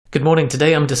Good morning.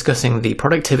 Today I'm discussing the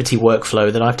productivity workflow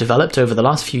that I've developed over the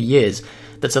last few years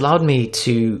that's allowed me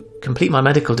to complete my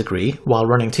medical degree while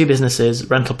running 2 businesses,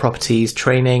 rental properties,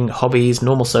 training, hobbies,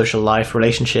 normal social life,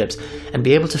 relationships, and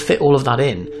be able to fit all of that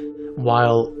in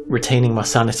while retaining my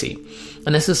sanity.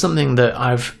 And this is something that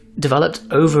I've developed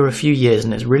over a few years,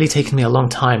 and it's really taken me a long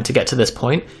time to get to this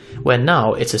point where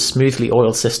now it's a smoothly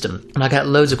oiled system. And I get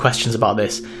loads of questions about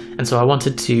this, and so I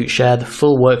wanted to share the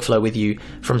full workflow with you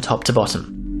from top to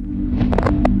bottom.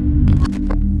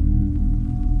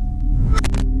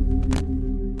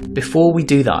 Before we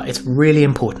do that, it's really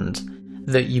important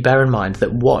that you bear in mind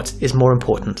that what is more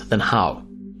important than how.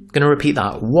 I'm going to repeat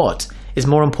that. What is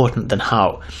more important than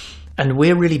how? And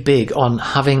we're really big on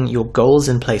having your goals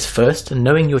in place first and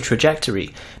knowing your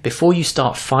trajectory before you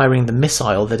start firing the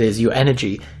missile that is your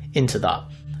energy into that.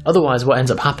 Otherwise, what ends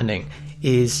up happening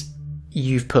is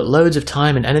you've put loads of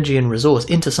time and energy and resource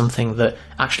into something that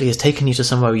actually has taken you to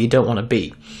somewhere where you don't want to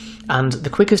be. And the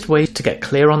quickest way to get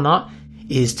clear on that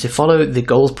is to follow the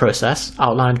goals process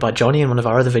outlined by Johnny in one of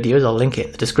our other videos. I'll link it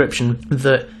in the description,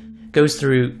 that goes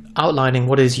through outlining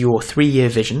what is your 3-year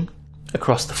vision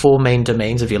across the 4 main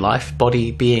domains of your life: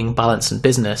 body, being, balance, and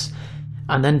business,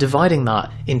 and then dividing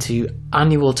that into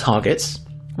annual targets,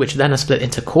 which then are split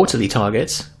into quarterly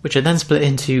targets, which are then split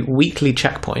into weekly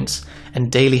checkpoints and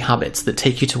daily habits that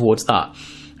take you towards that.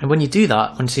 And when you do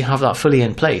that, once you have that fully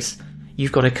in place,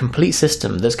 you've got a complete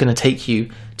system that's going to take you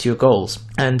to your goals.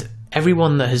 And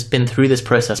everyone that has been through this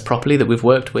process properly that we've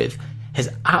worked with has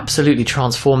absolutely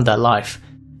transformed their life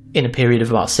in a period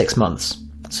of about 6 months.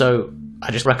 So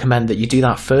I just recommend that you do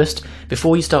that first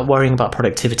before you start worrying about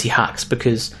productivity hacks,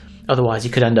 because otherwise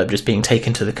you could end up just being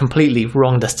taken to the completely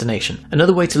wrong destination.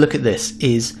 Another way to look at this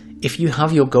is, if you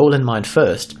have your goal in mind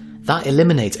first, that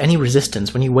eliminates any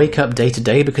resistance when you wake up day to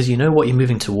day, because you know what you're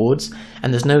moving towards,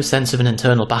 and there's no sense of an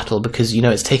internal battle because you know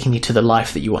it's taking you to the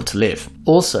life that you want to live.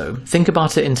 Also, think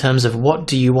about it in terms of what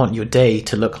do you want your day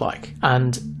to look like.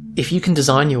 And if you can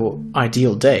design your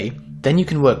ideal day, then you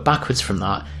can work backwards from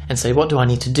that and say, what do I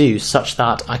need to do such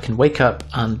that I can wake up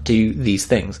and do these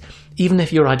things? Even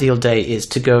if your ideal day is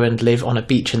to go and live on a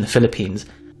beach in the Philippines,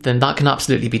 then that can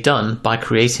absolutely be done by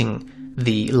creating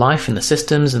the life and the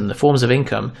systems and the forms of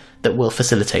income that will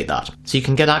facilitate that. So you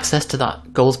can get access to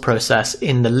that goals process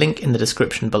in the link in the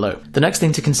description below. The next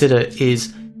thing to consider is,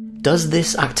 does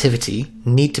this activity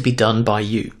need to be done by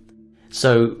you?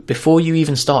 So before you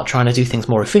even start trying to do things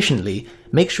more efficiently,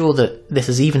 make sure that this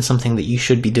is even something that you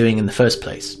should be doing in the first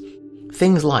place.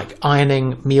 Things like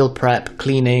ironing, meal prep,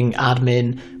 cleaning,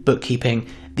 admin, bookkeeping,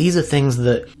 these are things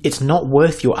that it's not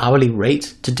worth your hourly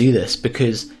rate to do this,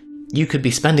 because you could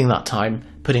be spending that time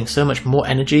putting so much more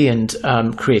energy and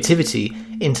creativity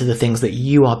into the things that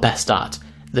you are best at,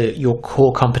 your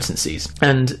core competencies.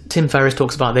 And Tim Ferriss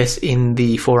talks about this in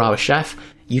the 4-Hour Chef.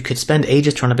 You could spend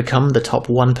ages trying to become the top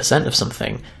 1% of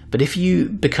something, but if you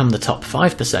become the top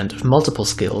 5% of multiple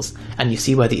skills and you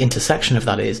see where the intersection of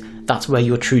that is, that's where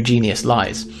your true genius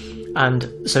lies.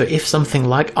 And so if something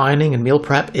like ironing and meal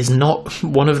prep is not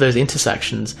one of those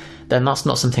intersections, then that's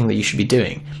not something that you should be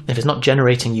doing. If it's not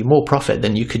generating you more profit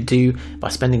than you could do by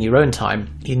spending your own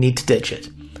time, you need to ditch it.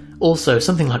 Also,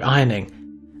 something like ironing.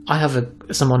 I have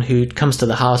someone who comes to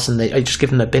the house and I just give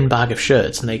them a bin bag of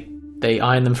shirts and they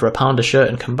iron them for £1 a shirt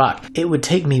and come back. It would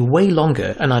take me way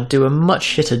longer and I'd do a much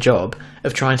shitter job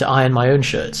of trying to iron my own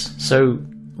shirts. So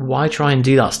why try and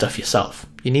do that stuff yourself?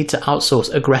 You need to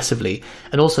outsource aggressively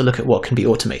and also look at what can be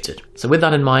automated. So with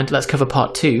that in mind, let's cover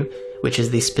part 2, which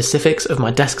is the specifics of my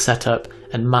desk setup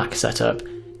and Mac setup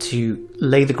to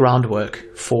lay the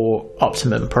groundwork for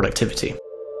optimum productivity.